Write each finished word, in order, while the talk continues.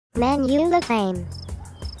Man, you look lame.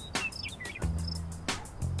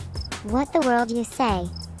 What the world you say?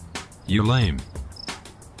 You lame.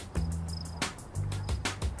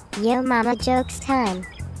 Yo mama jokes time.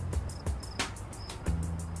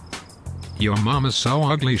 Your mama's so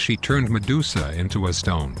ugly she turned Medusa into a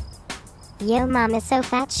stone. Yo mama's so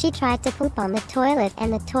fat she tried to poop on the toilet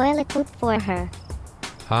and the toilet pooped for her.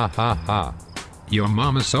 Ha ha ha. Your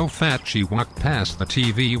mama's so fat she walked past the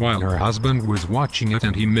TV while her husband was watching it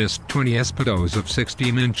and he missed 20 espadrilles of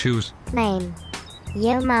 16-inch shoes. Lame.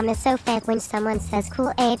 Yo mama's so fat when someone says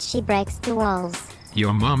cool age she breaks the walls.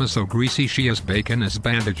 Your mama's so greasy she has bacon as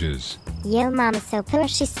bandages. Yo mama's so poor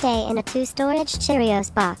she stay in a 2-storage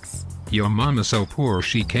Cheerios box. Your mama's so poor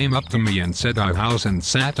she came up to me and said "I house" and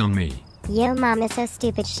sat on me. Yo mama's so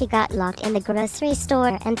stupid she got locked in the grocery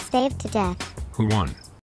store and starved to death. Who won?